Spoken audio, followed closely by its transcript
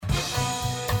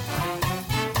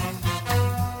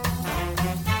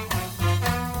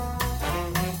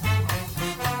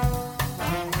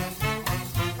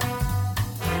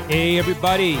Hey,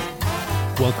 everybody.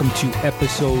 Welcome to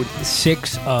episode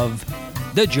 6 of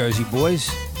The Jersey Boys.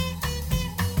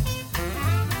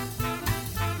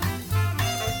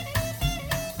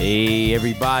 Hey,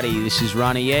 everybody. This is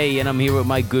Ronnie A., and I'm here with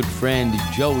my good friend,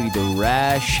 Joey the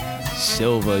Rash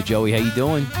Silva. Joey, how you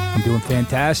doing? I'm doing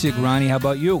fantastic. Ronnie, how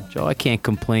about you? Joe, I can't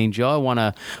complain, Joe. I want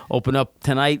to open up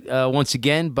tonight once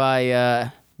again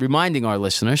by reminding our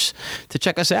listeners to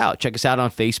check us out. Check us out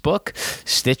on Facebook,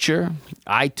 Stitcher,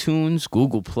 iTunes,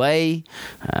 Google Play,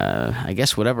 I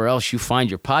guess whatever else you find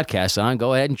your podcast on.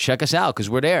 Go ahead and check us out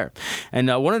because we're there. And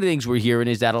one of the things we're hearing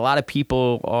is that a lot of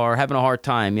people are having a hard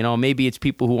time. You know, maybe it's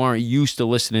people who aren't used to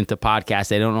listening to podcasts.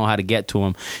 They don't know how to get to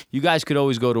them. You guys could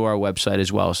always go to our website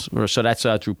as well. So that's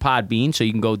through Podbean. So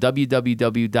you can go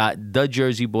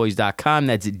www.thejerseyboys.com.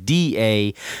 That's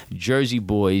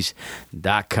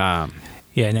DAJerseyboys.com.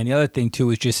 Yeah, and then the other thing, too,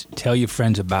 is just tell your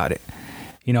friends about it.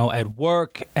 You know, at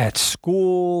work, at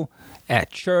school,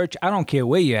 at church, I don't care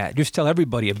where you're at. Just tell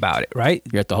everybody about it, right?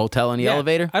 You're at the hotel in the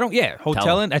elevator?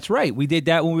 Hoteling. That's right. We did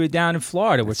that when we were down in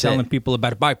Florida. We're telling people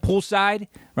about it. By poolside,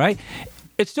 right?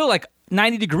 It's still like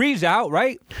 90 degrees out,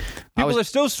 right? People are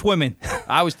still swimming.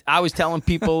 I was telling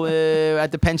people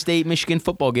at the Penn State-Michigan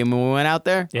football game when we went out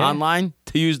there online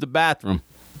to use the bathroom.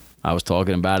 I was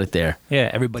talking about it there.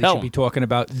 Yeah, everybody should be talking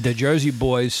about the Jersey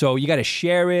Boys. So you got to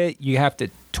share it. You have to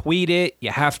tweet it. You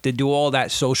have to do all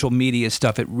that social media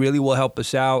stuff. It really will help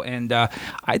us out. And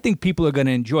I think people are going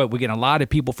to enjoy it. We're getting a lot of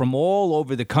people from all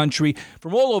over the country,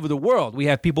 from all over the world. We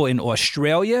have people in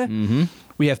Australia. Mm-hmm.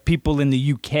 We have people in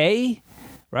the UK.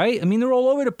 Right? I mean, they're all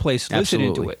over the place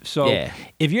listening to it. So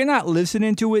if you're not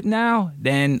listening to it now,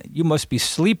 then you must be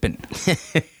sleeping.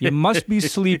 You must be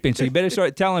sleeping. So you better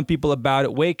start telling people about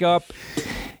it. Wake up,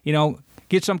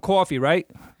 get some coffee, right?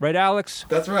 Right, Alex?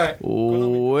 That's right.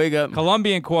 Wake up.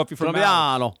 Colombian coffee from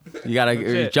Alex. You got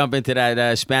to jump into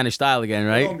that Spanish style again,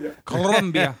 right?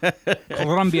 Colombia. Yes,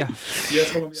 Colombia.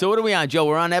 So what are we on, Joe?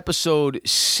 We're on episode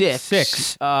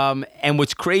 6. And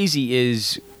what's crazy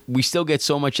is we still get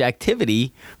so much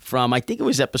activity from, I think it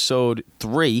was episode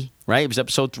 3, right? It was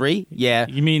episode 3? Yeah.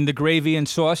 You mean the gravy and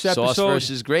sauce episode? Sauce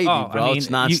versus gravy, bro. It's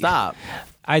nonstop.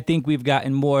 I think we've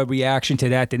gotten more reaction to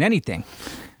that than anything.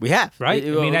 We have. Right? I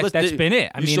mean, that's been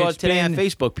it. You saw it today on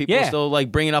Facebook. People are still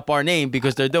bringing up our name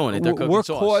because they're doing it. They're cooking We're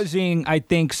sauce. causing, I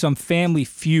think, some family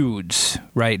feuds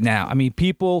right now. I mean,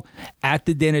 people at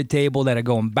the dinner table that are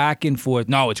going back and forth.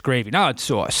 No, it's gravy. No, it's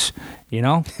sauce.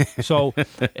 So,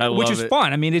 which is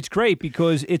fun. I mean, it's great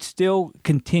because it still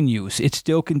continues. It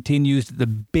still continues the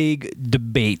big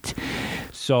debate.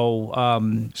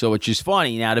 So which is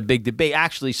funny now, the big debate.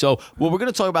 Actually, so what we're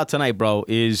going to talk about tonight, bro,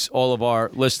 is all of our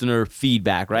listener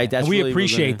feedback, right? That's we really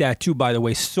appreciate that, too, by the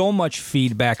way. So much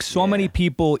feedback. So many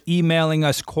people emailing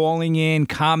us, calling in,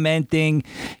 commenting,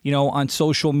 on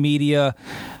social media.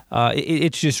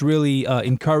 It's just really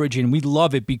encouraging. We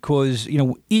love it because,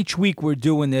 each week we're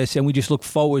doing this and we just look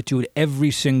forward to it every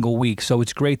single week. So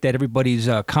it's great that everybody's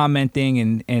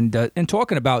commenting and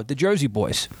talking about the Jersey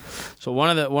Boys. So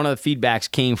one of the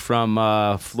feedbacks came from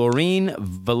Florine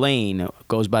Villain,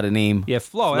 goes by the name. Yeah,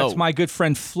 Flo. That's my good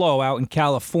friend Flo out in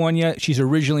California. She's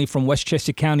originally from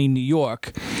Westchester County, New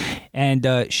York. And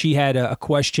she had a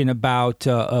question about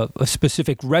a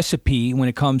specific recipe when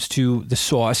it comes to the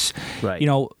sauce. Right.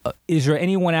 Is there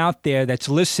anyone out there that's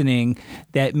listening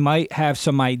that might have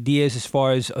some ideas as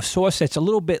far as a sauce that's a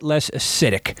little bit less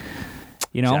acidic?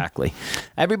 Exactly.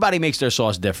 Everybody makes their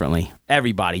sauce differently.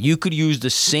 Everybody. You could use the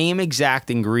same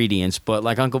exact ingredients, but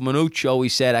like Uncle Manuccio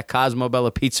always said at Cosmo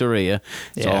Bella Pizzeria,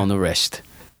 it's all in the wrist.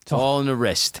 It's all in the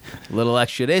wrist. A little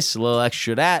extra this, a little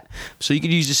extra that. So you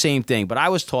could use the same thing. But I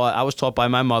was taught by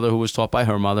my mother, who was taught by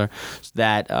her mother,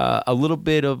 that a little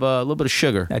bit of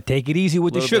sugar. Now take it easy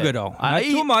with the sugar, though. Not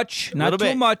too much. Not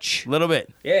too much. A little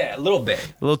bit. Yeah, a little bit.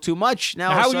 A little too much.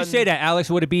 Now how would you say that, Alex?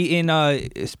 Would it be in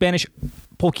Spanish?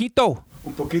 Poquito.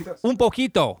 Un poquito. Un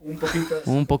poquito. Un poquito.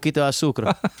 Un poquito de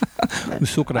azúcar.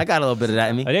 I got a little bit of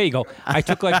that in me. Oh, there you go. I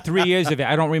took like 3 years of it.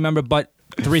 I don't remember, but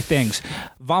 3 things.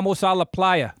 Vamos a la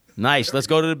playa. Nice. Let's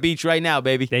go to the beach right now,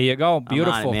 baby. There you go.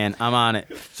 Beautiful. I'm on it, man. I'm on it.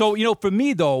 So, for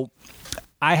me, though,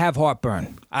 I have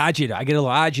heartburn. Agita. I get a little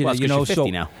agita, well, you're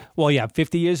 50 now. Well, yeah, I'm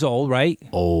 50 years old, right?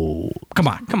 Oh. Come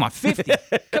on. 50.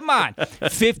 Come on.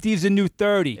 50 is the new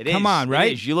 30. Come on,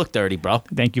 right? It is. You look 30, bro.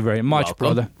 Thank you very much,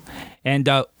 brother. And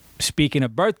speaking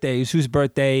of birthdays, whose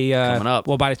birthday? Coming up.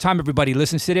 Well, by the time everybody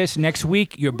listens to this, next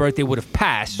week, your birthday would have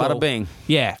passed. Bada bing.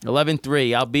 Yeah.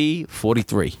 11/3. I'll be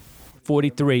 43.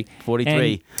 43.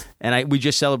 And we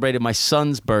just celebrated my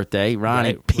son's birthday,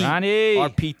 Ronnie. Right. Ronnie. Our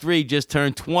P3 just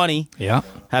turned 20. Yeah.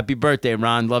 Happy birthday,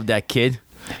 Ron. Love that kid.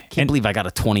 Can't believe I got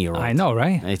a 20-year-old. I know,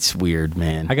 right? It's weird,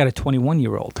 man. I got a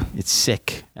 21-year-old It's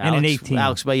sick. and an Alex, 18.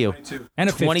 Alex, about you? 22. and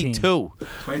a 15. 22.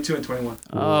 22 and 21.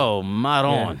 Oh, not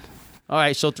on. All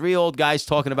right, so 3 old guys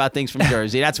talking about things from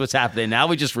Jersey. That's what's happening now.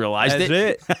 We just realized That's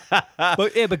it.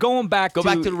 but going back Go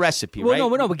back to the recipe, well, right?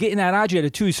 no, we're getting that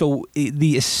agita too. So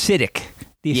the acidity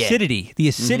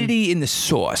in the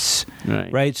sauce,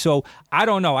 Right. So I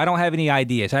don't know. I don't have any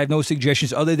ideas. I have no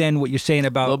suggestions other than what you're saying A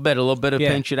about. little bit of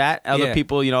Yeah. pinch of that. Other Yeah.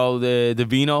 people, the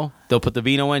vino, they'll put the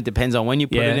vino in. Depends on when you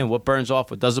put Yeah. it in, what burns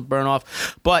off, what doesn't burn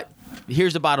off. But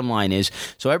here's the bottom line is,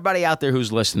 so everybody out there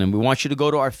who's listening, we want you to go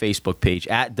to our Facebook page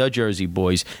at The Jersey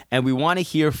Boys, and we want to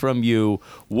hear from you.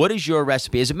 What is your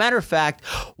recipe? As a matter of fact,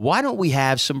 why don't we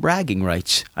have some bragging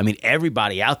rights? I mean,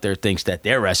 everybody out there thinks that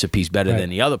their recipe's better Right. than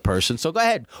the other person. So go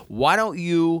ahead. Why don't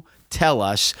you tell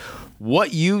us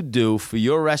what you do for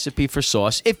your recipe for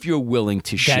sauce if you're willing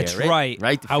to share That's it? right.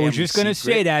 Right? The I was family just gonna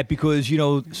secret. say that because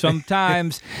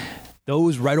sometimes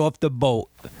those right off the boat,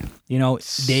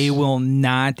 they will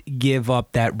not give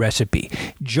up that recipe.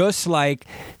 Just like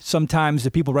sometimes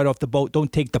the people right off the boat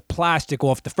don't take the plastic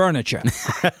off the furniture,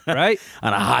 right?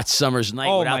 On a hot summer's night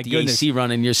Oh, without my the goodness. AC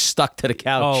running, you're stuck to the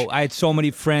couch. Oh, I had so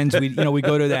many friends. We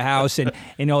go to their house and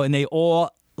they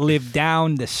all live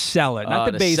down the cellar, not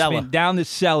the the basement,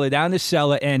 cellar. down the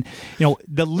cellar, and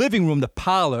the living room, the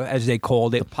parlor as they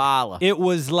called it. Parlor. It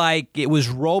was like it was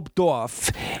roped off,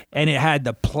 and it had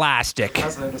the plastic.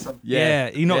 Yeah.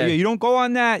 You don't go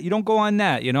on that. You don't go on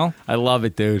that. I love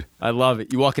it, dude. I love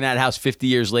it. You walk in that house 50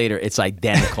 years later, it's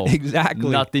identical. Exactly.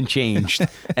 Nothing changed.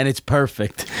 And it's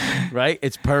perfect. Right?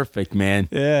 It's perfect, man.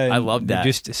 I love that.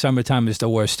 Just summertime is the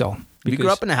worst, though. We grew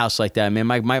up in a house like that, man.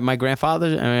 My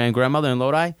grandfather and grandmother in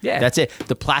Lodi. Yeah. That's it.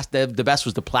 The best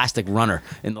was the plastic runner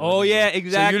in the Oh living yeah, room.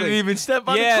 exactly. So you didn't even step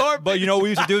on the yeah, carpet. but you know what we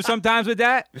used to do sometimes with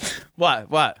that?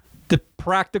 What? The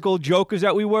practical jokers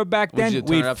that we were back Would then, you turn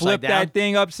we it upside flipped down? that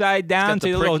thing upside down. got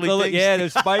the to prickly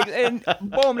things. the spikes, and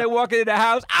boom, they walk into the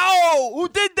house. Ow! Who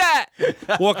did that?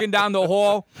 Walking down the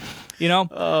hall.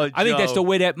 Oh, I think that's Joe. the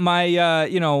way that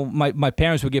my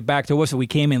parents would get back to us. So we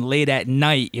came in late at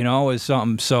night, or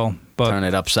something. So, but Turn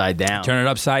it upside down. turn it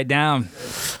upside down.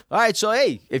 All right, so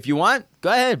hey, if you want,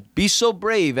 go ahead. Be so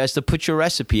brave as to put your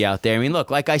recipe out there. I mean, look,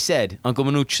 like I said, Uncle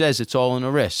Manuch says it's all in the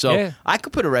wrist. So Yeah. I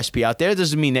could put a recipe out there. It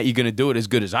doesn't mean that you're going to do it as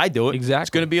good as I do it. Exactly. It's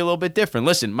going to be a little bit different.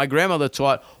 Listen, my grandmother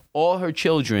taught all her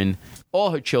children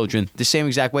the same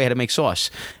exact way how to make sauce.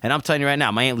 And I'm telling you right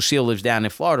now, my Aunt Lucille lives down in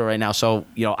Florida right now, so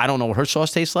I don't know what her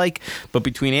sauce tastes like, but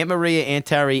between Aunt Maria, Aunt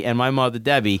Terry, and my mother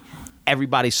Debbie,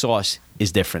 everybody's sauce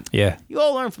is different. Yeah. You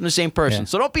all learn from the same person. Yeah.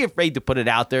 So don't be afraid to put it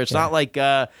out there. It's not like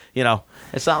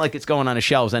it's not like it's going on the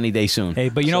shelves any day soon. Hey,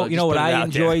 but you So know just what put it I out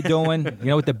enjoy there. doing? You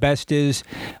know what the best is?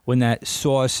 When that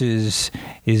sauce is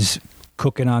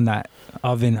cooking on that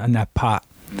oven, on that pot,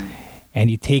 and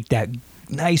you take that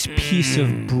nice piece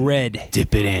of bread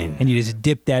Dip it in. and you just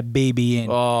dip that baby in.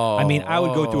 Oh, I mean, I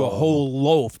would go through a whole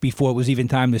loaf before it was even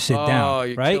time to sit down.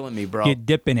 you're right? killing me, bro. You're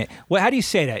dipping it. Well, how do you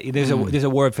say that? There's a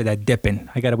word for that, dipping.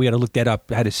 We gotta look that up.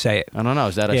 How to say it? I don't know.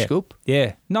 Is that a Yeah. scoop?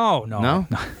 Yeah. No. No?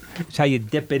 It's how you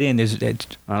dip it in. I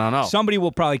don't know. Somebody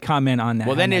will probably comment on that.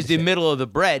 Well, then on there's that the to say. middle of the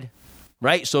bread,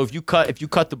 right? So if you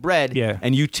cut the bread Yeah.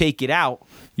 and you take it out,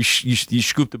 you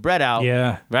scoop the bread out.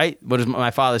 Yeah. Right. What is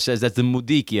my father says? That's the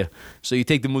mudikia. So you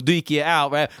take the mudikia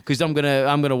out, right? Because I'm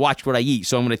gonna watch what I eat.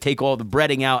 So I'm gonna take all the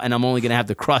breading out, and I'm only gonna have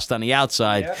the crust on the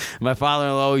outside. Yeah. My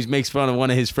father-in-law always makes fun of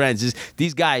one of his friends.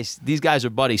 These guys are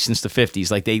buddies since the 50s.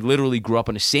 Like they literally grew up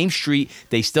on the same street.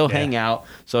 They still hang out.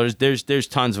 So there's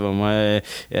tons of them.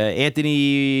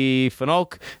 Anthony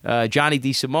Fanoke, Johnny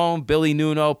DeSimone, Billy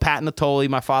Nuno, Pat Natoli,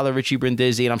 my father Richie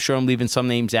Brindisi, and I'm sure I'm leaving some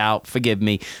names out. Forgive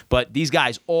me, but these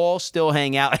guys all still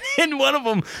hang out. And one of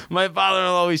them, my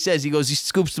father-in-law always says, he goes, he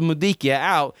scoops the mudikia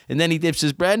out, and then he dips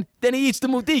his bread, then he eats the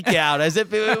mudikia out, as if,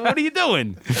 what are you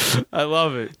doing? I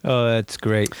love it. Oh, that's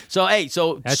great. So, hey, That's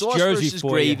sauce Jersey versus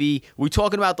for gravy. We're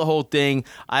talking about the whole thing.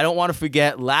 I don't want to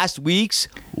forget last week's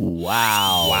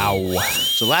wow. Wow.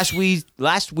 So last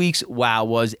week's wow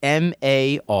was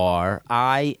Marinara.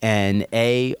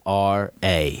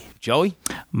 Joey?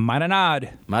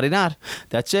 Marinade.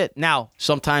 That's it. Now,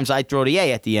 sometimes I throw the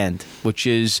A at the end, which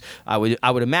is I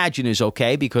would imagine is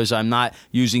okay because I'm not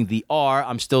using the R.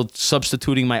 I'm still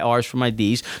substituting my R's for my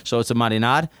D's. So it's a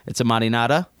marinade. It's a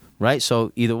marinada. Right?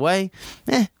 So either way,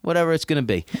 whatever it's going to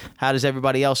be. How does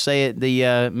everybody else say it?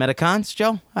 The Medicans,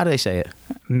 Joe? How do they say it?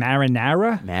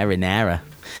 Marinara? Marinara.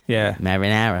 Yeah.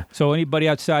 Marinara. So anybody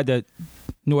outside the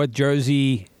North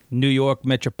Jersey, New York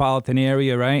metropolitan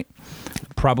area, right?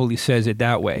 probably says it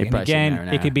that way. And probably say again,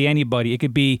 marinara. it could be anybody. It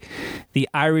could be the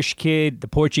Irish kid, the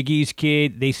Portuguese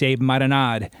kid. They say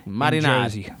marinade. in Marinade.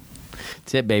 Jersey.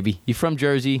 That's it, baby. You from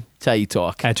Jersey? That's how you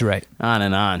talk. That's right. On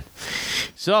and on.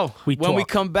 So We when we talk.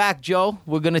 come back, Joe,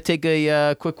 we're going to take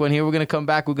a quick one here. We're going to come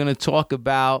back. We're going to talk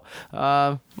about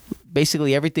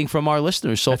basically everything from our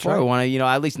listeners so That's far. right. We want to,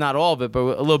 at least not all of it, but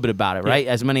a little bit about it, right?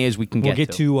 As many as we can We'll get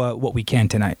get to what we can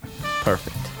tonight.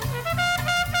 Perfect.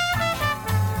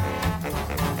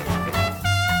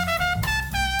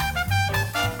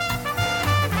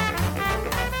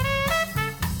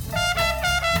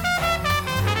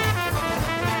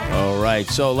 All right.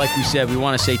 So, like we said, we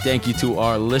want to say thank you to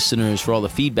our listeners for all the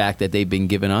feedback that they've been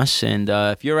giving us. And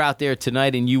if you're out there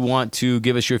tonight and you want to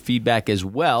give us your feedback as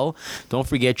well, don't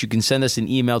forget you can send us an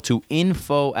email to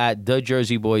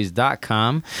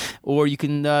info@thejerseyboys.com, or you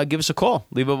can give us a call.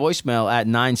 Leave a voicemail at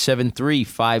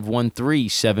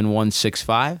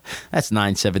 973-513-7165. That's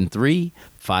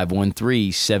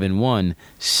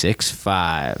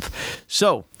 973-513-7165.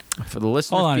 So, for the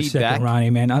listener Hold on a feedback. second, Ronnie,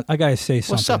 man. I got to say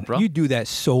something. What's up, bro? You do that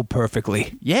so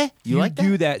perfectly. Yeah? You like that?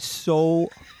 do that so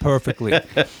perfectly.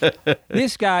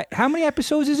 This guy, how many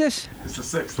episodes is this? It's the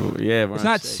sixth. Yeah, we're It's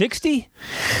on not six. 60?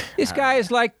 This guy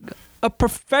is like a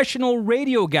professional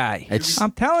radio guy. It's-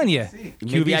 I'm telling you.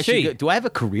 Maybe I should QVC. go- do I have a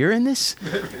career in this?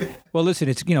 Well, listen,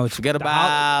 it's Forget the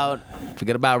hol-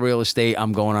 about real estate.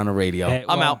 I'm going on the radio. Hey,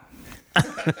 I'm well, out.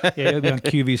 Yeah, you'll be on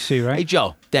QVC, right? Hey,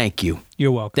 Joe, thank you.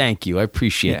 You're welcome. Thank you. I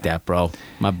appreciate Yeah. that, bro.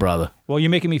 My brother. Well, you're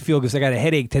making me feel because I got a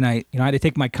headache tonight. I had to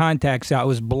take my contacts out. I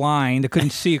was blind. I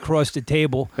couldn't see across the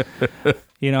table.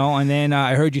 And then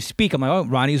I heard you speak. I'm like, oh,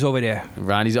 Ronnie's over there.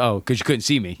 Ronnie's, because you couldn't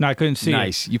see me. No, I couldn't see him.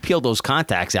 Nice. You peeled those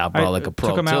contacts out, bro, like a pro,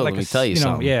 took him too. out like Let me a, tell you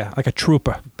something. Yeah, like a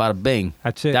trooper. Bada bing.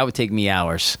 That's it. That would take me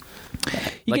hours.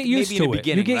 You Like, get used maybe in to the it.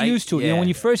 beginning, You get right? used to it. Yeah. When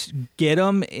you first get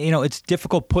them, it's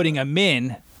difficult putting them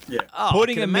in. Oh,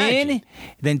 Putting I can them imagine. in,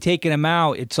 then taking them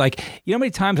out. It's like, how many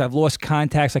times I've lost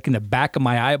contacts like in the back of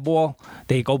my eyeball?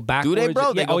 They go backwards.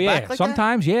 bro? They Yeah, go oh, yeah. back like that?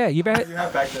 Sometimes, yeah. You bet. You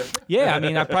have back there. Yeah, I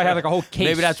mean, I probably have like a whole case.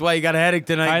 Maybe that's why you got a headache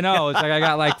tonight. I know. It's like I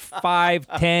got like 5,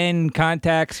 10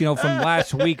 contacts, from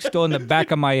last week still in the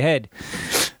back of my head.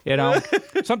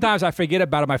 Sometimes I forget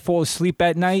about them. I fall asleep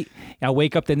at night. And I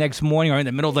wake up the next morning or in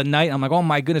the middle of the night. I'm like, oh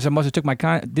my goodness, I must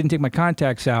have didn't take my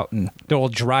contacts out, and they're all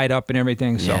dried up and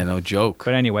everything. So, Yeah, no joke.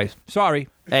 but anyways, sorry.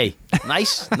 Hey,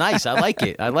 nice. I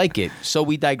like it. So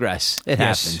we digress. It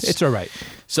happens. Yes, it's all right.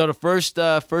 So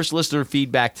the first listener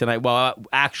feedback tonight. Well,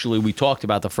 actually, we talked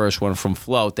about the first one from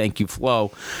Flo. Thank you,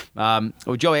 Flo.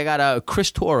 Joey, I got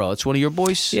Chris Toro. It's one of your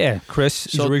boys. Yeah, Chris.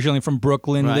 He's So- originally from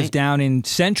Brooklyn. Right. Lives down in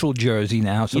Central Jersey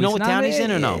now. So You know he's what town he's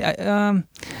in or no?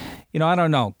 I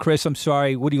don't know, Chris. I'm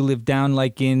sorry. What do you live down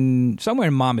like in somewhere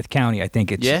in Monmouth County? I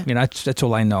think it's. Yeah? That's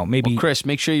all I know. Maybe. Well, Chris,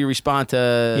 make sure you respond to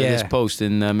this post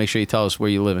and make sure you tell us where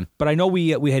you living. But I know we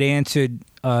had answered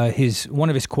one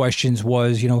of his questions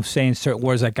was saying certain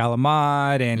words like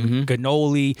galamad and Mm-hmm.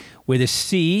 cannoli with a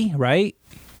C, right,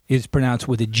 is pronounced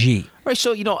with a G. Right.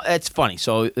 So it's funny.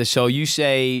 So you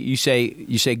say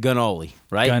gunnoli,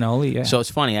 right? Gunnoli, yeah. So it's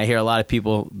funny. I hear a lot of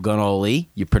people gunnoli.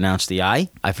 You pronounce the I.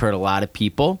 I've heard a lot of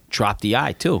people drop the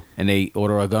I too, and they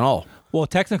order a gunnol. Well,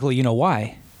 technically, you know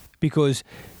why? Because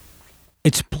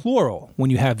it's plural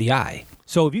when you have the I.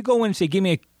 So if you go in and say, give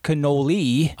me a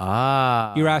cannoli,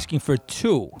 you're asking for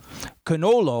 2.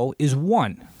 Cannolo is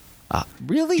 1.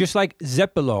 Really? Just like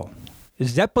zeppolo.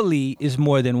 Zeppoli is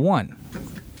more than 1.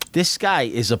 This guy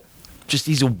is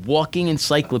he's a walking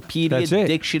encyclopedia, That's it.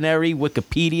 dictionary,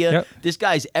 Wikipedia. Yep. This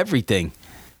guy's everything.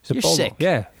 You're Zeppolo. sick.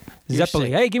 Yeah. You're Zeppoli.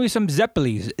 sick. Hey, give me some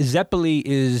Zeppelis. Zeppeli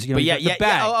is, But yeah, the yeah,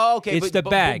 bag. yeah. Oh, okay. It's but, the but-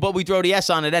 bag. But we throw the S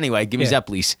on it anyway. Give me Yeah.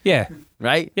 Zeppelis. Yeah.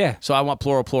 Right? Yeah. So I want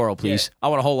plural, please. I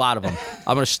want a whole lot of them.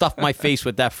 I'm going to stuff my face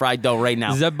with that fried dough right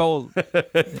now. Zeppol.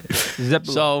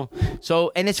 Zeppolo.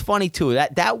 So, and it's funny too.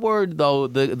 That word though,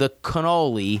 the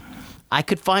cannoli, I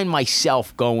could find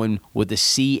myself going with a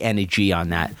C and a G on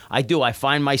that. I do. I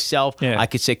find myself. Yeah. I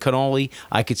could say cannoli.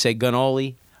 I could say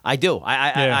gunnoli. I do.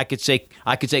 Yeah. I could say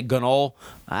gunnol.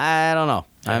 I don't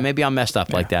know. Maybe I'm messed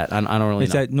up like that. I don't really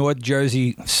It's know. that North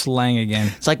Jersey slang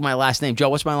again. It's like my last name. Joe,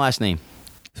 what's my last name?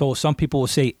 So some people will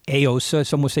say Aosa,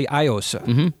 some will say Iosa.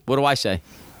 Mm-hmm. What do I say?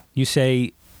 You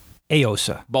say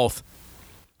Aosa, Both.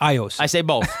 Iosa. I say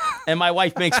both. And my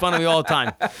wife makes fun of me all the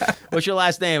time. What's your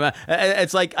last name?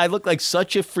 It's like I look like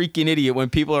such a freaking idiot when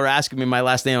people are asking me my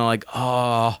last name. I'm like,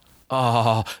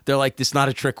 Oh, they're like, this is not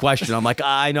a trick question. I'm like,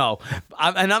 I know,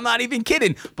 and I'm not even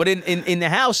kidding. But in the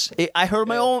house, I heard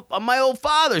my old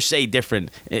father say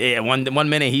different. One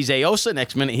minute he's Aosa,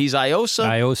 next minute he's Iosa.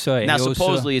 Iosa. Now Aosa.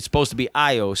 supposedly it's supposed to be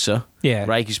Iosa. Yeah.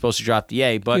 Right. You're supposed to drop the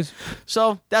A, but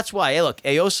so that's why. Hey, look,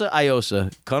 Aosa,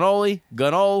 Iosa, Cannoli,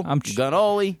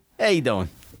 Gunnoli. How you doing?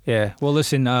 Yeah. Well,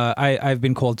 listen, I've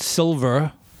been called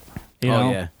Silver,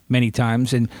 Yeah. many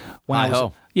times, and when I was,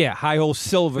 Hi-ho. yeah, hi-ho,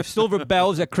 silver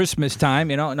bells at Christmas time.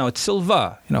 No, it's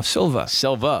Silva. Silva,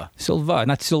 Silva.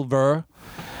 not silver.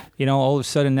 All of a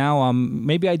sudden now,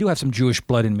 maybe I do have some Jewish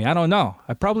blood in me. I don't know.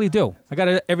 I probably do. I got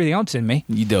everything else in me.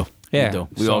 You do. Yeah. You do.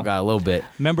 We So- all got a little bit.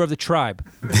 Member of the tribe.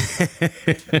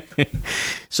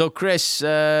 So, Chris,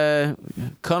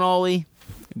 Cannoli,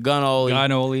 Gunnoli.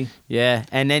 Ganoli. Yeah.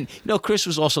 And then, Chris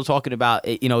was also talking about,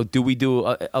 do we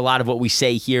do a lot of what we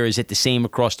say here? Is it the same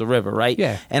across the river, right?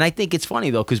 Yeah. And I think it's funny,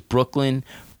 though, because Brooklyn,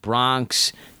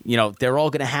 Bronx, they're all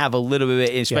going to have a little bit,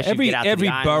 especially if you get out to the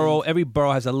island. Every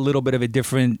borough has a little bit of a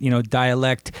different,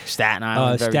 dialect. Staten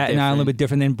Island, very Staten Island a little different. bit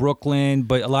different than Brooklyn,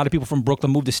 but a lot of people from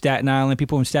Brooklyn move to Staten Island.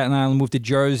 People from Staten Island move to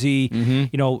Jersey.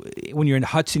 Mm-hmm. When you're in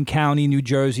Hudson County, New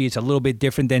Jersey, it's a little bit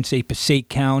different than, say, Passaic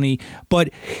County. But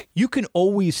you can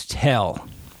always tell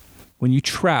when you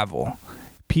travel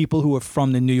people who are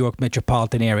from the New York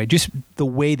metropolitan area, just the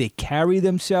way they carry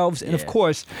themselves, and of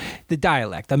course, the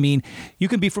dialect. I mean, you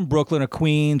can be from Brooklyn or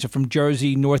Queens or from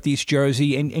Jersey, Northeast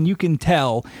Jersey, and you can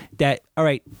tell that, all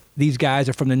right, these guys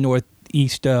are from the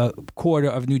Northeast quarter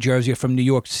of New Jersey or from New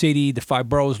York City, the 5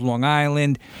 boroughs, Long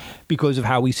Island, because of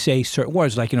how we say certain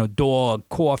words like, dog,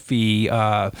 coffee.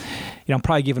 I'm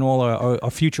probably giving all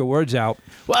our future words out.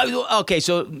 Well, okay,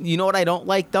 so you know what I don't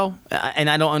like, though, and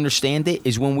I don't understand it,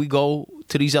 is when we go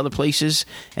to these other places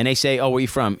and they say, oh, where you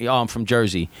from? Oh, I'm from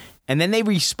Jersey. And then they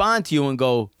respond to you and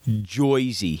go,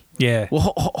 Joyzy. Yeah.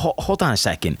 Well, hold on a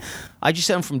second. I just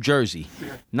said I'm from Jersey,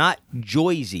 not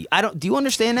Joyzy. Do you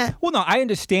understand that? Well, no, I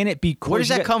understand it because... Where does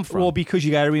that come from? Well, because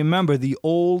you got to remember the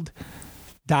old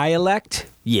dialect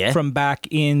from back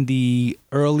in the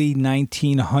early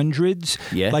 1900s.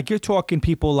 Yeah. Like you're talking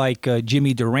people like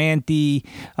Jimmy Durante,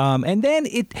 and then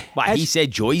it... Why, he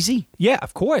said Joyzy? Yeah,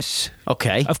 of course.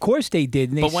 Okay. Of course they did.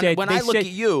 And they But when I look at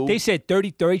you... They said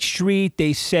 33rd Street.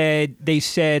 They said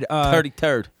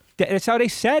 33rd. That's how they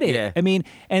said it. Yeah. I mean,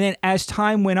 and then as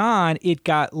time went on, it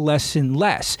got less and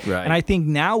less. Right. And I think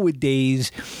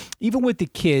nowadays, even with the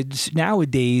kids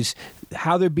nowadays,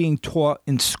 how they're being taught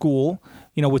in school,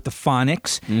 with the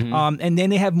phonics, and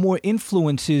then they have more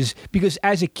influences because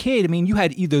as a kid, I mean, you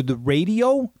had either the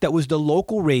radio that was the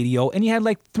local radio, and you had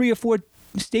like 3 or 4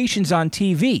 stations on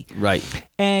TV. Right.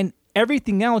 And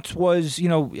everything else was,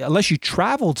 unless you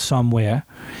traveled somewhere,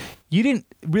 you didn't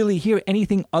really hear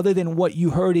anything other than what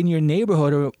you heard in your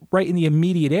neighborhood or right in the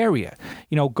immediate area.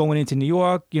 Going into New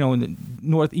York, in the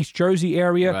Northeast Jersey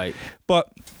area. Right.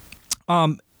 But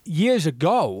years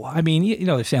ago, I mean,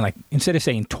 they're saying like instead of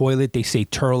saying toilet, they say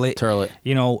turlet. Turlet.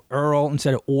 Earl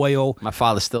instead of oil. My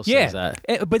father still says that.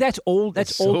 But that's old.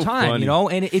 That's so old time,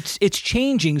 funny. and it's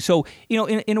changing. So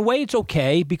in a way, it's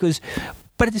okay because.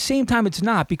 But at the same time, it's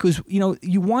not because,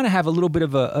 you want to have a little bit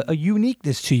of a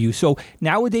uniqueness to you. So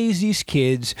nowadays, these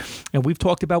kids, and we've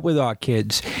talked about with our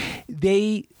kids,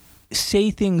 they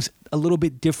say things a little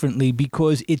bit differently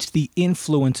because it's the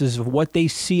influences of what they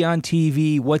see on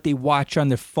TV, what they watch on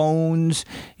their phones,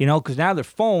 because now their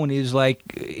phone is like,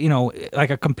 like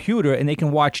a computer and they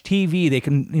can watch TV, they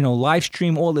can, live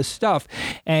stream all this stuff.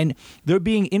 And they're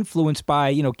being influenced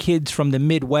by, kids from the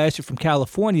Midwest or from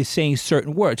California saying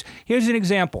certain words. Here's an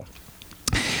example.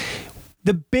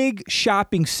 The big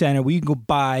shopping center where you can go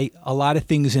buy a lot of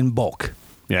things in bulk.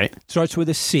 Right. Starts with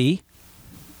a C.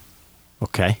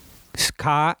 Okay.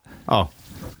 Scott.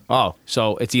 Oh,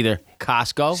 so it's either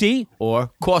Costco See? or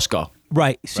Costco.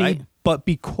 Right. See, Right? but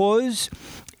because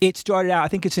it started out, I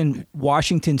think it's in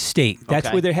Washington State. That's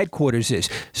Okay. where their headquarters is.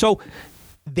 So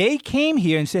they came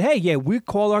here and said, hey, yeah, we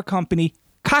call our company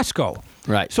Costco.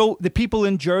 Right. So the people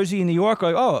in Jersey and New York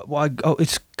are like,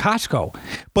 it's Costco.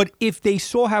 But if they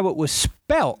saw how it was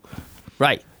spelt,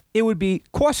 Right. it would be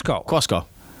Costco. Costco.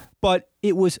 But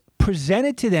it was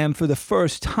presented to them for the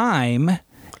first time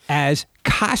as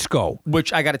Costco.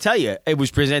 Which I got to tell you, it was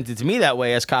presented to me that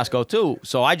way as Costco too.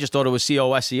 So I just thought it was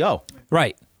Cosco.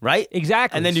 Right. Right?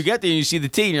 Exactly. And then you get there and you see the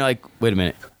T and you're like, wait a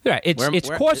minute. Right, it's Where-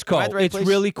 Costco. am I at the right It's place?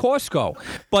 really Costco,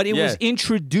 but it was Yeah.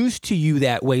 introduced to you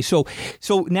that way. So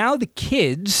now the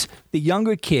kids, the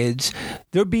younger kids,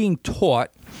 they're being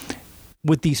taught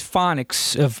with these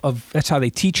phonics of that's how they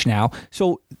teach now.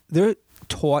 So they're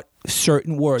taught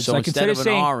certain words. So like instead of an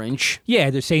saying orange. yeah,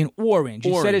 they're saying orange.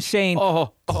 Instead of Orange. saying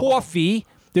Oh. coffee,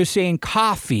 they're saying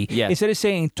coffee. Yes. Instead of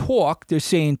saying talk, they're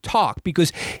saying talk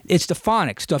because it's the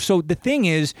phonic stuff. So the thing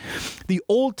is, the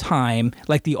old time,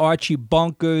 like the Archie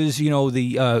Bunkers,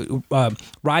 the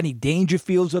Rodney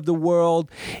Dangerfields of the world,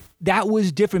 that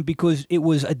was different because it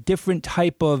was a different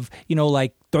type of,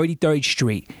 like 33rd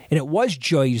Street. And it was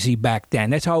Jersey back then.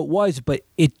 That's how it was. But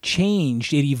it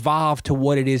changed. It evolved to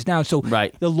what it is now. So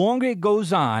Right. the longer it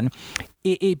goes on,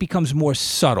 it becomes more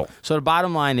subtle. So the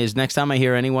bottom line is, next time I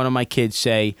hear any one of my kids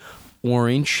say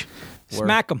orange, or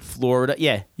Smack 'em. Florida,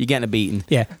 yeah, you're getting a beating.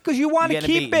 Yeah. Because you want to You're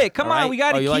getting a keep beating, it. Come all on. right? We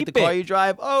got to you keep like the car it. you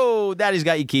drive? Oh, Daddy's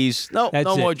got your keys. No, That's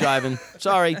no it. more driving.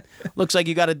 Sorry. Looks like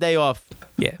you got a day off.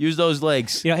 Yeah. Use those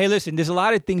legs. Hey, listen, there's a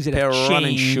lot of things that Pair have of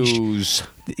running changed. shoes.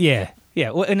 Yeah.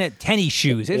 Yeah, well, and tennis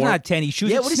shoes. It's Or- not tennis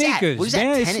shoes. Yeah, it's what is that? sneakers. What is that?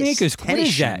 Man, it's Tennis- sneakers. What tennis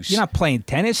is that? shoes. You're not playing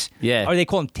tennis. Yeah. Or they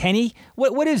call them tenny.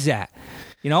 What is that?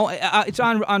 It's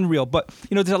unreal. But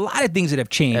there's a lot of things that have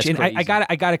changed, That's and I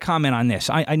crazy. got to comment on this.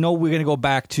 I know we're gonna go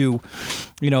back to,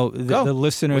 the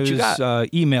listeners' What you got?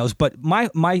 emails, but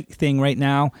my thing right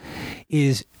now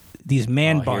is these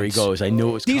man buns. Here he goes. I knew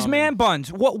it was These coming. man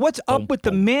buns. What's up with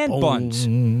the man buns?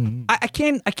 I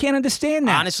can't understand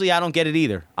that. Honestly, I don't get it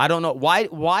either. I don't know why.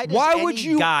 Why does Why any would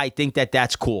you- guy think that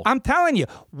that's cool? I'm telling you,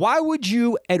 why would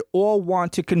you at all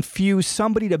want to confuse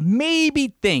somebody to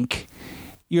maybe think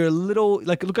you're a little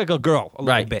look like a girl a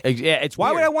little bit? Yeah, it's Why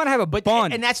would weird. I want to have a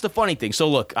bun? And that's the funny thing. So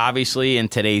look, obviously in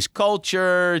today's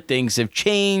culture, things have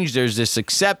changed. There's this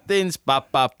acceptance. Ba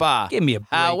ba ba. Give me a break.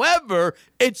 However,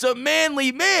 it's a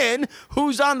manly man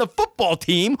who's on the football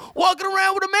team walking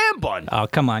around with a man bun. Oh,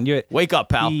 come on. Wake up,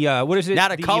 pal. The, what is it? Now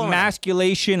to the color him.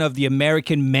 emasculation of the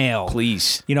American male.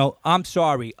 Please. I'm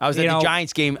sorry. I was at the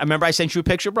Giants game. I remember I sent you a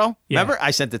picture, bro. Yeah. Remember?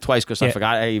 I sent it twice because I Yeah.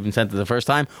 forgot I even sent it the first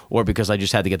time, or because I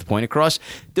just had to get the point across.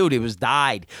 Dude, it was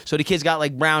dyed. So the kid's got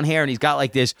like brown hair and he's got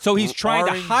like this. So he's trying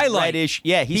to orange, highlight. reddish.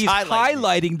 Yeah, he's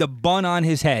highlighting the bun on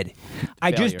his head.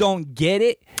 I just Failure. don't get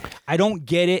it. I don't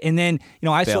get it. And then,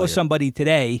 I saw Failure. somebody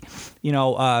today,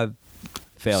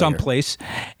 Failure. someplace,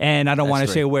 and I don't want to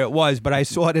That's say right. where it was, but I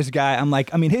saw this guy. I'm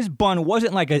like, his bun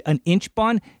wasn't like an inch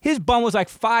bun. His bun was like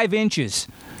 5 inches.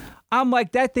 I'm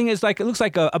like, that thing is like, it looks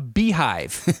like a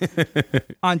beehive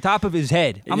on top of his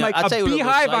head. I'm like, I'll a tell you what it looks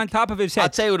beehive like. on top of his I'll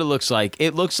head. tell you what it looks like.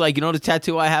 It looks like, the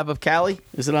tattoo I have of Callie?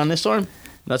 Is it on this arm?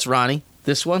 That's Ronnie.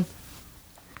 This one?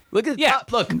 Look at the Yeah.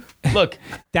 top. Look.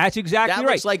 That's exactly That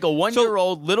right. looks like a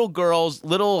 1-year-old little girl's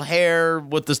little hair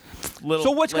with this little.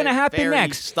 So what's going to happen fairy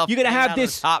next? stuff You're going to hanging have out on the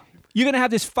this. top. You're going to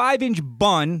have this 5-inch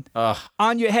bun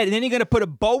on your head, and then you're going to put a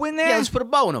bow in there. Yeah, let's put a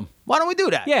bow in them. Why don't we do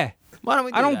that? Yeah. Why don't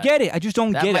we do I don't that? get it. I just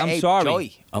don't That get it. might- I'm hey, sorry.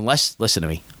 Joey, listen to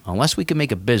me. Unless we can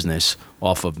make a business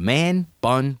off of man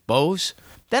bun bows,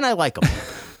 then I like them.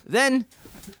 Then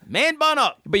man bun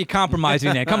up. But you're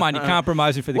compromising there. Come on, you're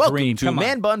compromising for the Welcome green. to Come on.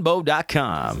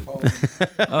 manbunbow.com.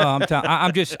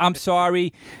 I'm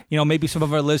sorry. Maybe some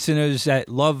of our listeners that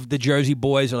love the Jersey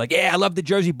Boys are like, yeah, I love the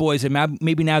Jersey Boys, and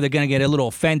maybe now they're gonna get a little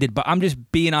offended. But I'm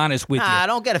just being honest with you. Nah,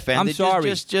 don't get offended. I'm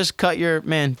sorry. Just cut your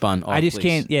man bun off. I just please.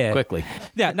 can't. Yeah, Quickly.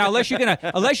 Yeah. Now,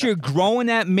 unless you're growing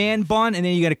that man bun and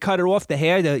then you're gonna cut it off the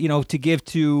hair to give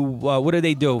to what do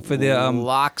they do for the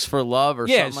locks for love or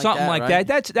yeah, something like that.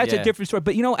 that. That's Yeah. a different story.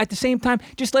 But at the same time,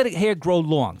 just let it hair grow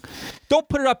long. Don't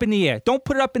put it up in the air. Don't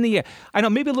put it up in the air. I know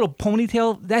maybe a little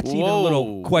ponytail. That's even a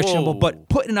little Whoa, questionable. whoa. But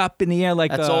putting it up in the air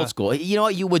like That's old school. You know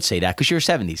what? You would say that because you're a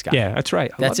 70s guy. Yeah, that's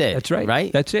right. I That's love it, That's right.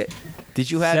 right? That's it. Did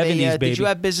you have 70s, Did you baby.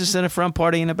 have business in the front,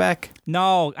 party in the back?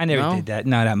 No, I never No? did that.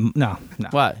 No.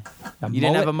 What? You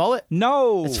didn't have a mullet?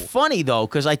 No. It's funny though,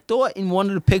 because I thought in one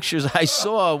of the pictures I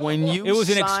saw when you It was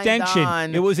an signed extension.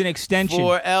 on It was an extension.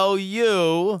 for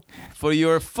LU for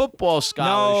your football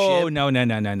scholarship. No.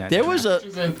 There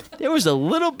was a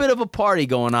little bit of a party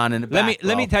going on in the back.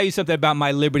 Let me tell you something about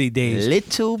my Liberty days.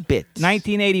 Little bit.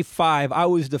 1985, I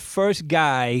was the first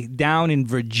guy down in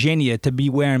Virginia to be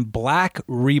wearing black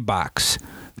Reeboks.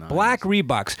 Black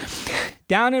Reeboks.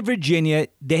 Down in Virginia,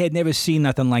 they had never seen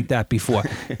nothing like that before.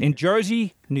 In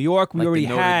Jersey, New York, we Like the already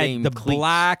Notre had Dame the cleats.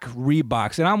 black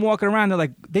Reeboks. And I'm walking around,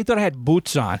 they thought I had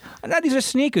boots on. No, these are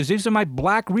sneakers. These are my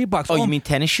black Reeboks. Oh, you mean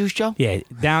tennis shoes, Joe? Yeah,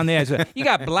 down there. So, you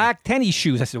got black tennis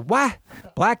shoes. I said, what?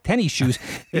 Black tennis shoes?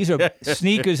 These are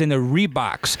sneakers and the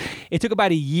Reeboks. It took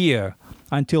about a year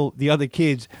until the other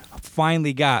kids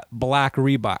finally got black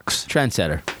Reeboks.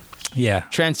 Trendsetter. Yeah.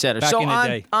 Trendsetter. Back So in the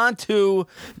day. on to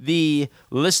the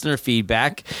listener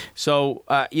feedback. So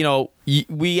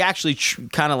we actually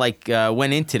kind of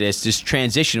went into this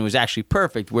transition was actually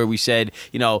perfect where we said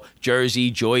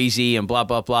Jersey, Joyzy, and blah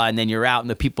blah blah, and then you're out and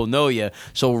the people know you.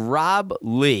 So Rob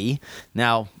Lee.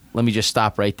 Now let me just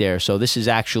stop right there. So this is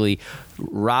actually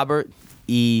Robert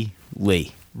E.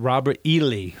 Lee. Robert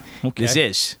Ely. Okay. This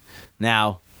is.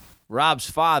 Now, Rob's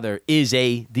father is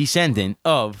a descendant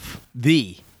of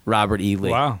the Robert E.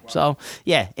 Lee. Wow. So,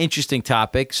 yeah, interesting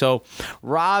topic. So,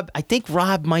 I think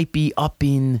Rob might be up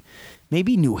in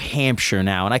maybe New Hampshire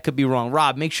now, and I could be wrong.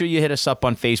 Rob, make sure you hit us up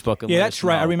on Facebook. And Yeah, let that's us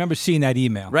right. know. I remember seeing that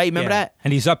email. Right, remember that?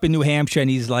 And he's up in New Hampshire, and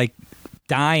he's like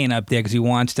dying up there because he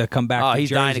wants to come back Oh, to he's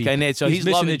Jersey. dying. And so he's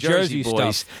missing loving the Jersey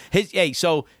boys. stuff.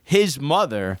 So his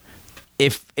mother,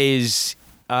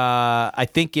 I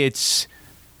think it's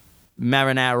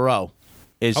Marinaro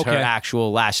is her Okay.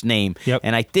 actual last name. Yep.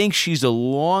 And I think she's a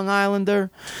Long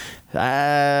Islander.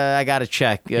 I gotta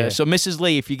check. Yeah. So, Mrs.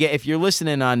 Lee, if you're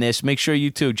listening on this, make sure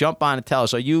you too jump on and tell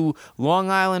us: are you Long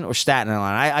Island or Staten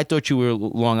Island? I thought you were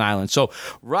Long Island. So,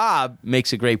 Rob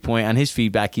makes a great point on his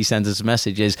feedback. He sends us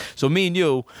messages. So, me and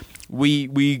you,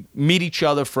 we meet each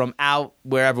other from out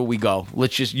wherever we go.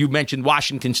 You mentioned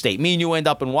Washington State. Me and you end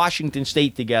up in Washington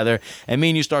State together, and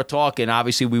me and you start talking.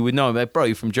 Obviously, we would know, like, bro,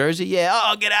 you from Jersey? Yeah.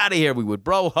 Oh, get out of here. We would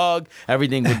bro hug.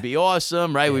 Everything would be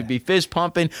awesome, right? We'd be fist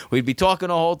pumping. We'd be talking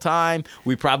the whole time.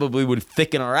 We probably would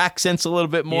thicken our accents a little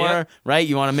bit more, Yeah. right?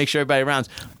 You want to make sure everybody around.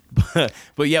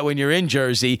 But yet, when you're in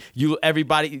Jersey, you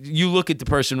look at the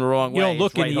person the wrong way. You don't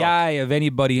look It's in right the hook. eye of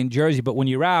anybody in Jersey, but when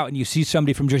you're out and you see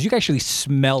somebody from Jersey, you can actually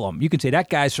smell them. You can say, that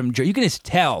guy's from Jersey. You can just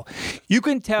tell. You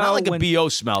can tell. Not like when, a BO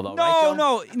smell, though, right,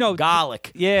 No, Joe? no.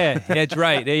 Garlic. Yeah, that's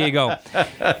right. There you go.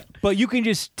 But you can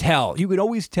just tell. You can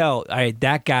always tell, all right,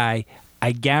 that guy,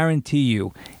 I guarantee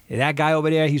you, that guy over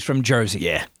there, he's from Jersey.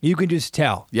 Yeah. You can just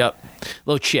tell. Yep.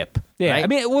 Little chip. Yeah, right? I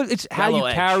mean, it's how Yellow you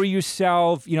edge. carry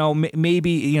yourself. You know, maybe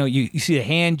you see the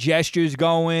hand gestures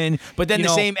going. But then you the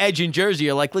know, same edge in Jersey,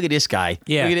 you're like, look at this guy.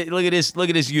 Yeah. Look at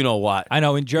this. You know what? I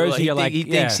know in Jersey, you're like, he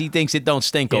thinks it don't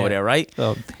stink Yeah. over there, right?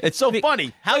 So- It's so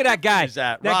funny. How Look at that good guy. is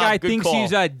that? That Rob, guy good thinks call.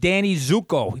 he's Danny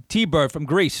Zuko, T-Bird from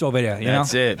Greece over there. You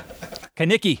That's know, it.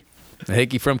 Kaniki. The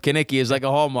hickey from Kinnicky is like a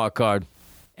Hallmark card.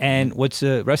 And what's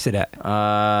the rest of that?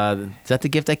 Is that the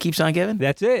gift that keeps on giving?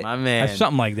 That's it. My man. That's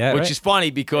something like that. Which right? is funny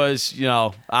because,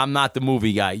 I'm not the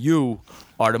movie guy. You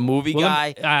are the movie Well,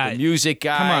 guy, let me- the music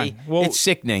guy. on. Well, it's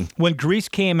sickening. when Grease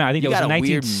came out, I think You it was got in a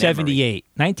weird 1978.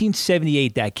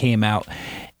 1978 that came out.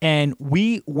 And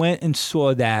we went and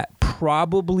saw that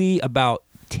probably about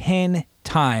 10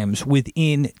 times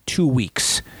within 2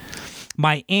 weeks.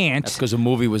 My aunt. That's because the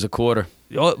movie was a quarter.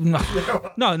 Oh,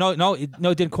 no,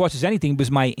 it didn't cost us anything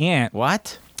because my aunt,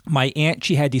 What?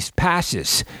 she had these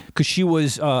passes because she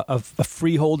was a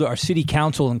freeholder, our city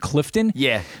council in Clifton.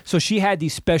 Yeah. So she had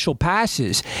these special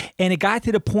passes, and it got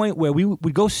to the point where we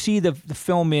would go see the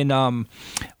film in.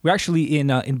 We're actually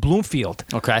in Bloomfield.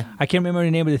 Okay. I can't remember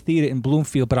the name of the theater in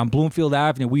Bloomfield, but on Bloomfield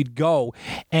Avenue, we'd go,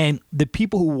 and the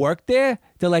people who worked there,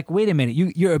 they're like, "Wait a minute,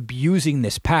 you're abusing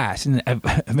this pass." And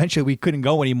eventually, we couldn't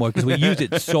go anymore because we used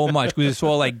it so much. We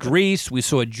saw like Grease, we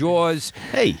saw Jaws.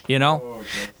 Hey. You know,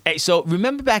 Hey, so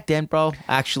remember back then, bro?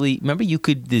 Actually, remember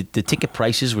the ticket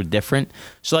prices were different.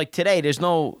 So like today, there's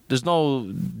no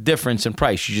difference in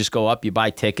price. You just go up, you buy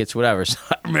tickets, whatever. So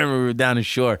I remember we were down the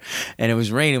shore, and it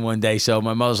was raining one day. So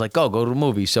my mother was like, "Go to the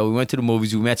movies." So we went to the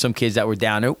movies. We met some kids that were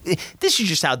down there. This is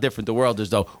just how different the world is,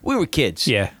 though. We were kids.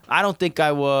 Yeah. I don't think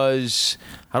I was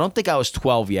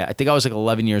 12 yet. I think I was like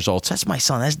 11 years old. So that's my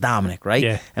son. That's Dominic, right?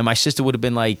 Yeah. And my sister would have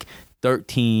been like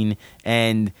 13,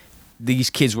 and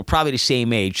these kids were probably the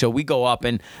same age. So we go up,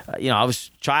 and I was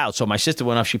a child. So my sister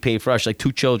went up. She paid for us. She's like,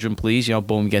 2 children, please.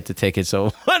 Boom, get the ticket. So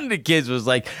one of the kids was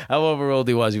like, however old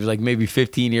he was like maybe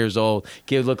 15 years old.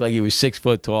 Kid looked like he was 6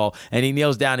 foot tall. And he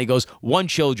kneels down. He goes, 1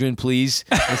 children, please,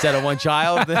 instead of 1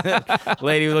 child.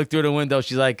 Lady looked through the window.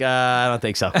 She's like, I don't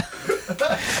think so.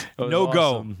 no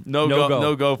go, No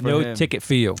go for no him. ticket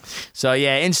for you. So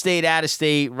yeah, in-state,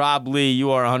 out-of-state, Rob Lee,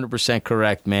 you are 100%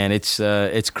 correct, man.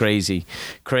 It's crazy.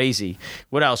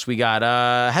 What else we got?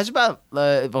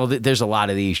 There's a lot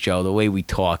of these, Joe. The way we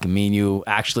talk, and me and you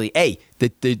actually. Hey, the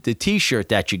T-shirt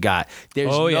that you got.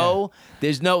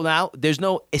 There's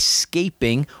no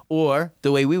escaping, or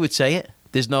the way we would say it,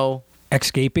 there's no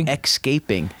Escaping.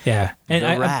 Yeah. And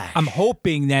The rash. I'm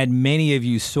hoping that many of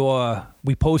you saw,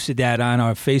 we posted that on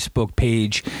our Facebook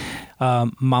page.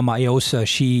 Mama Iosa,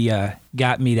 she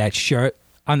got me that shirt.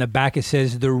 On the back, it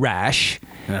says The Rash.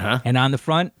 Uh-huh. And on the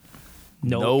front,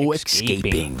 no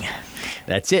escaping.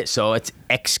 That's it. So it's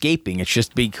escaping. It's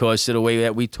just because of the way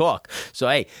that we talk. So,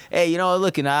 hey,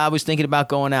 look, and I was thinking about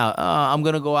going out. I'm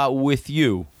going to go out with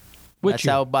you. With That's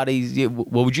you. how buddies,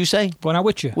 what would you say? Going out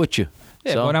with you. With you.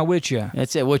 Yeah, So, going out with you.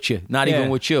 that's it, with you. Not Yeah. even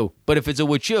with you. But if it's a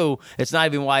with you, it's not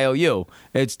even Y-O-U.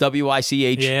 It's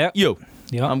W-I-C-H-U. Yeah.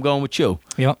 Yeah. I'm going with you.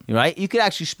 Yep. Right? You could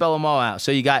actually spell them all out.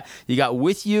 So you got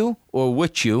with you or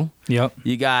with you. Yep.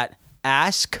 You got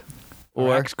ask or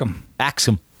Axcom.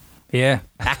 Axum. Yeah,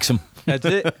 Axum. that's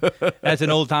it. That's an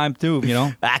old time too, you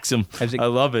know. Axum. As it- I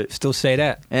love it. Still say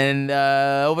that. And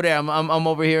over there, I'm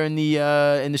over here in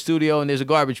the studio, and there's a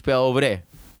garbage pail over there,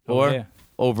 or there.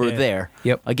 over Yeah. there.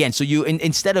 Yep. Again, so you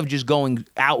instead of just going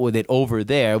out with it over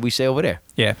there, we say over there.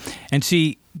 Yeah, and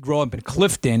see, growing up in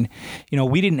Clifton, you know,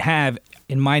 we didn't have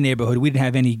in my neighborhood. We didn't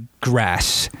have any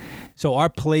grass, so our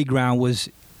playground was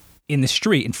in the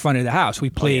street in front of the house. We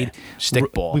played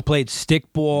Stickball. We played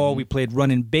stickball. We played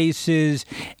running bases,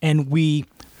 and we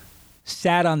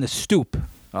sat on the stoop.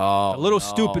 Oh, A little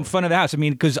stoop in front of the house. I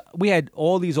mean, because we had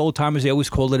all these old timers, they always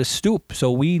called it a stoop.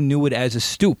 So we knew it as a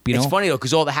stoop, you know? It's funny though,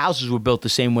 because all the houses were built the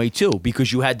same way too.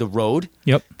 Because you had the road.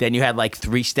 Yep. Then you had like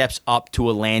 3 steps up to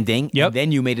a landing. Yep. And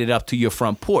then you made it up to your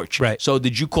front porch. Right. So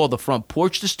did you call the front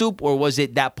porch the stoop, or was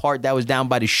it that part that was down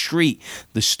by the street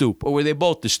the stoop, or were they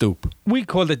both the stoop? We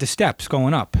called it the steps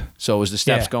going up. So it was the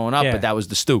steps Yeah, going up, yeah. but that was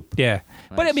the stoop. Yeah.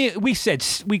 But I mean, we said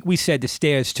the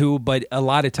stairs too, but a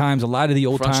lot of times, a lot of the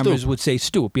old Front timers stoop. would say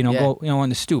stoop, you know, Yeah. go, you know, on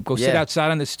the stoop. Go sit Yeah.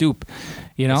 outside on the stoop,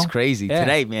 you know? It's crazy. Yeah.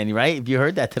 Today, man, right? If you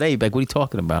heard that today, you'd be like, what are you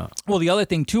talking about? Well, the other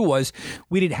thing too was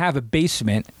we didn't have a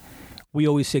basement. We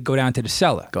always said go down to the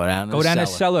cellar. Go down to Go the down to the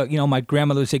cellar. cellar. You know, my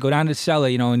grandmother would say go down to the cellar,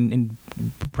 you know, and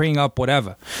bring up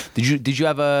whatever. Did you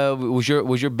have was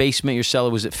your basement, your cellar,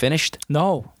 was it finished?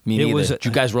 No. Me it neither. was Did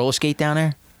you guys roller skate down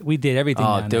there? we did everything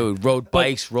Oh, down there. dude, rode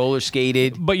bikes, roller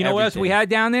skated. But you know what else we everything. had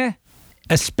down there?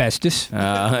 Asbestos.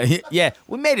 Yeah,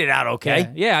 we made it out okay.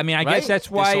 Yeah, I mean, I Right? guess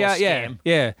that's why. This whole Yeah, scam.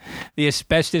 yeah. The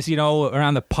asbestos, you know,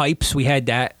 around the pipes, we had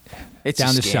that It's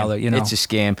down a the scam. cellar. You know, It's a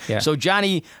scam. Yeah. So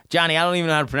Johnny, I don't even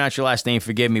know how to pronounce your last name.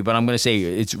 Forgive me, but I'm going to say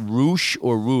it's Roosh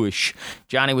or Ruish.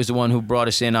 Johnny was the one who brought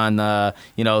us in on,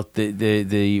 you know,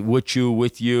 the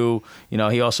with you. You know,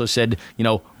 he also said, you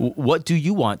know, what do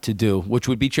you want to do, which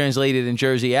would be translated in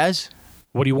Jersey as.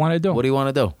 what do you want to do? What do you want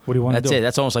to do? What do you wanna That's do? it.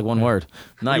 That's almost like one word.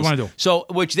 Nice. do you wanna do? So,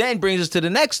 which then brings us to the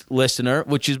next listener,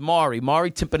 which is Mari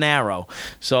Timpanaro.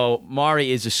 So, Mari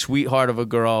is a sweetheart of a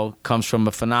girl, comes from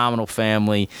a phenomenal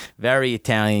family, very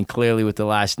Italian, clearly with the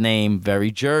last name,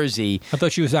 very Jersey. I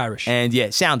thought she was Irish. And yeah,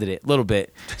 sounded it a little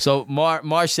bit. So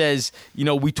Mar says, you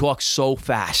know, we talk so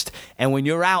fast. And when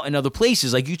you're out in other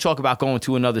places, like you talk about going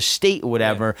to another state or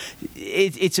whatever,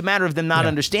 it's a matter of them not Yeah.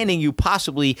 understanding you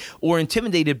possibly or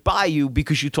intimidated by you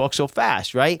because you talk so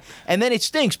fast, right? And then it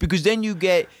stinks because then you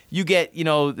get you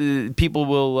know, people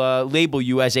will label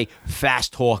you as a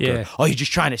fast talker. Yeah. Oh, you're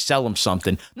just trying to sell them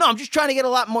something. No, I'm just trying to get a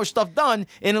lot more stuff done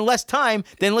in less time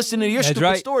than listening to your That's stupid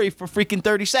right. story for freaking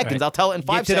 30 seconds. Right. I'll tell it in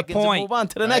 5 Get to the seconds and point. move on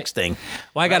to the Right. next thing.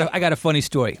 Well, I got a funny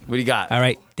story. What do you got? All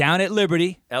right, down at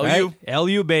Liberty, LU. right?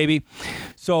 LU, baby.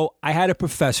 So I had a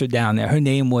professor down there. Her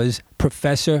name was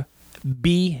Professor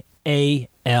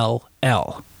Ball.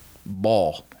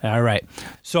 Ball. All right.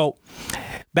 So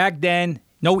back then,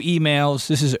 no emails.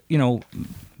 This is, you know,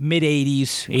 mid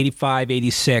 80s, 85,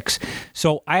 86.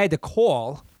 So I had to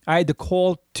call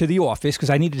to the office because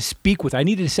I needed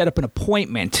to set up an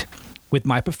appointment with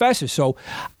my professor. So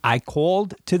I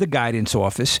called to the guidance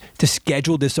office to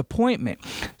schedule this appointment.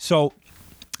 So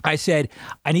I said,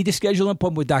 I need to schedule an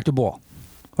appointment with Dr. Ball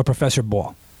or Professor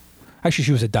Ball. Actually,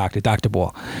 she was a doctor, Dr.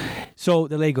 Ball. So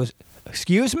the lady goes,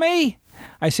 excuse me?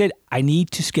 I said, I need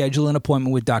to schedule an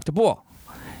appointment with Dr. Ball.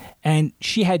 And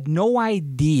she had no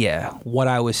idea what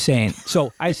I was saying.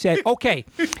 So I said, okay,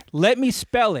 let me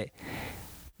spell it.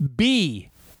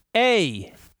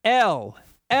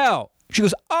 B-A-L-L. She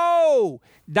goes, oh,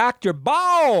 Dr.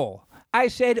 Ball. I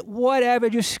said, whatever,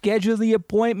 just schedule the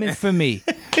appointment for me.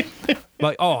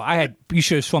 But you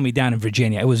should have saw me down in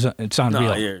Virginia. It's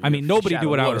unreal. you're I mean, nobody shot knew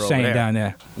of what I water was over saying there. down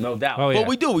there. No doubt. Oh, yeah. But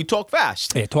we do. We talk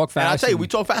fast. Yeah, talk And I'll fast tell you, and- we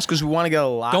talk fast because we want to get a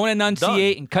lot Don't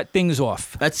enunciate and cut things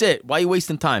off. That's it. Why are you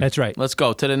wasting time? That's right. Let's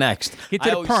go to the next. Get to I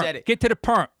the always perm. said it. Get to the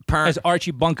perm, Perm. as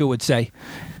Archie Bunker would say.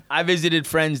 I visited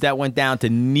friends that went down to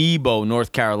Nebo,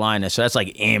 North Carolina. So that's like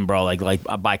Ambro, like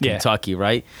by Yeah. Kentucky,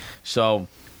 right? So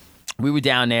we were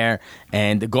down there,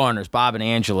 and the Garners, Bob and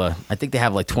Angela, I think they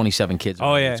have like 27 kids.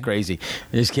 Oh, yeah. It's crazy.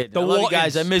 This kid, The I love you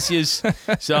guys. I Waltons. miss you.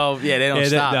 So yeah, they don't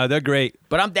stop. they're great.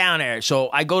 But I'm down there. So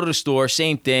I go to the store,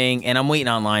 same thing, and I'm waiting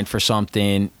online for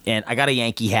something, and I got a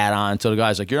Yankee hat on. So the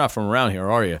guy's like, you're not from around here,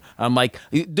 are you? I'm like,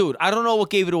 dude, I don't know what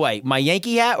gave it away. My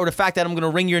Yankee hat or the fact that I'm going to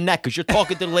wring your neck because you're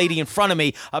talking to the lady in front of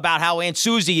me about how Aunt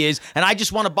Susie is, and I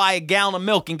just want to buy a gallon of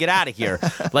milk and get out of here.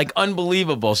 Like,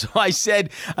 unbelievable. So I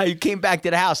said, I came back to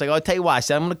the house. I go, I'll tell you what. I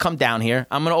said, I'm going to come down here.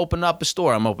 I'm going to open up a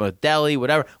store. I'm going to open a deli,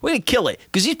 whatever. We're going to kill it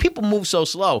because these people move so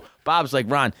slow. Bob's like,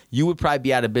 Ron, you would probably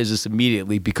be out of business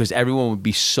immediately because everyone would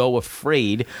be so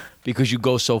afraid because you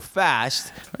go so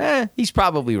fast. He's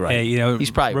probably right. Hey, you know,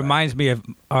 he's probably reminds me of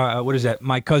what is that?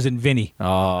 My cousin Vinny.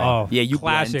 right. Yeah, you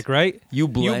classic, blend. right? You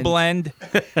blend.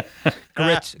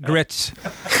 Grits.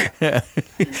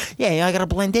 Yeah, I gotta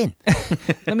blend in.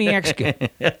 Let me ask you.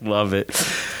 Love it.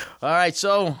 All right,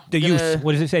 so The use.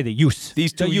 What does it say? The use.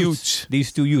 These two The utes.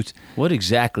 These two utes. What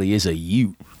exactly is a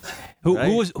ute? Who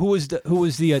Right? who was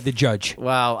the judge?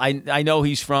 Well, I know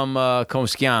he's from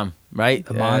Komskiam, right?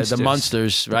 The Monsters. The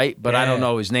Munsters, right? But I don't Yeah.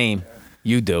 know his name.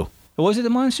 You do. Was it the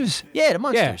Monsters? Yeah, the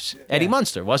Munsters. Yeah. Eddie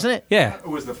Munster, wasn't it? Yeah.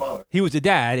 Who was the father? He was the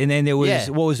dad, and then there was Yeah.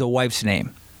 what was the wife's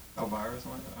name? Elvira or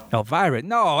something like that? Elvira.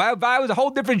 No, Elvira was a whole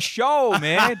different show,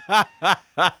 man.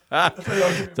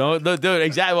 Don't do it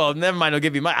exactly. Well, never mind. I'll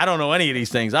give you my. I don't know any of these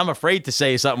things. I'm afraid to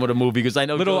say something with a movie because I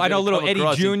know little Joe's gonna come Eddie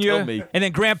across and kill Jr. me. and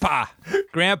then Grandpa,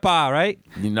 right?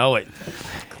 You know it.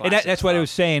 And that's what I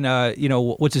was saying. You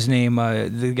know, what's his name?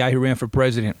 The guy who ran for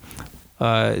president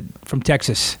from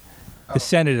Texas, the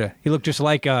senator. He looked just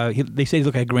like. They say he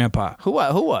looked like Grandpa. Who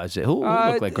was it? Who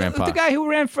looked like Grandpa? The guy who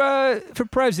ran for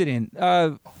president.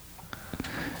 A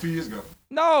few years ago.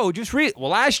 No, just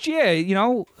last year. You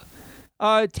know,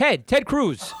 Ted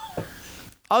Cruz.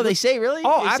 Oh, they say really?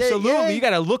 Oh, They say- absolutely. yeah. You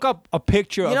got to look up a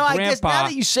picture of You know, I Grandpa. guess now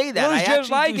that you say that, Looks I just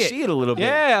actually like do it. see it a little bit.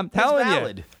 Yeah, I'm telling That's you.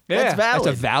 valid. Yeah, That's valid.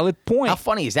 That's a valid point. How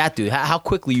funny is that, dude? How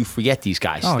quickly you forget these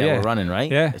guys Oh, that yeah. were running, right?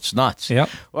 Yeah. It's nuts. Yep.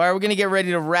 All right, we're going to get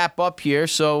ready to wrap up here.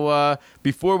 So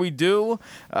before we do,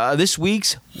 this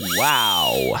week's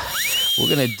Wow.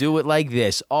 We're going to do it like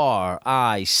this.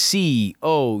 RICOTTA.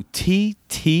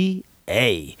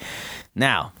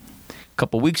 Now, a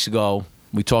couple weeks ago,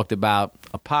 we talked about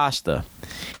a pasta.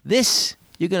 This,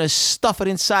 you're going to stuff it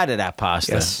inside of that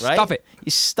pasta, Yes, right? stuff it.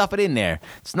 You stuff it in there.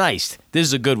 It's nice. This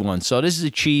is a good one. So this is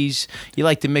a cheese. You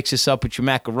like to mix this up with your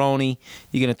macaroni.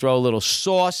 You're going to throw a little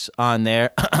sauce on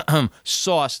there.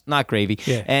 Sauce, not gravy.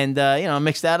 Yeah. And,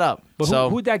 mix that up. But so,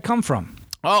 who'd that come from?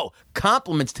 Oh,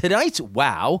 compliments. Tonight's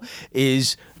Wow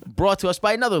is brought to us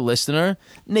by another listener,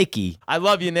 Nikki. I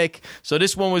love you, Nick. So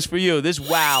this one was for you. This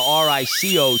Wow,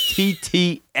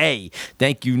 RICOTTA.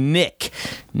 Thank you, Nick.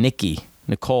 Nikki.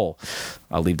 Nicole.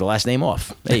 I'll leave the last name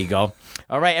off. There you go.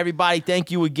 All right, everybody, thank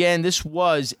you again. This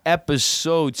was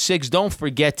episode 6. Don't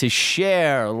forget to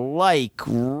share, like,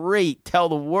 rate, tell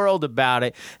the world about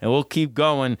it, and we'll keep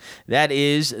going. That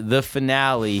is the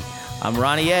finale. I'm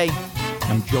Ronnie A.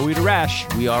 I'm Joey the Rash.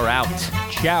 We are out.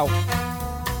 Ciao.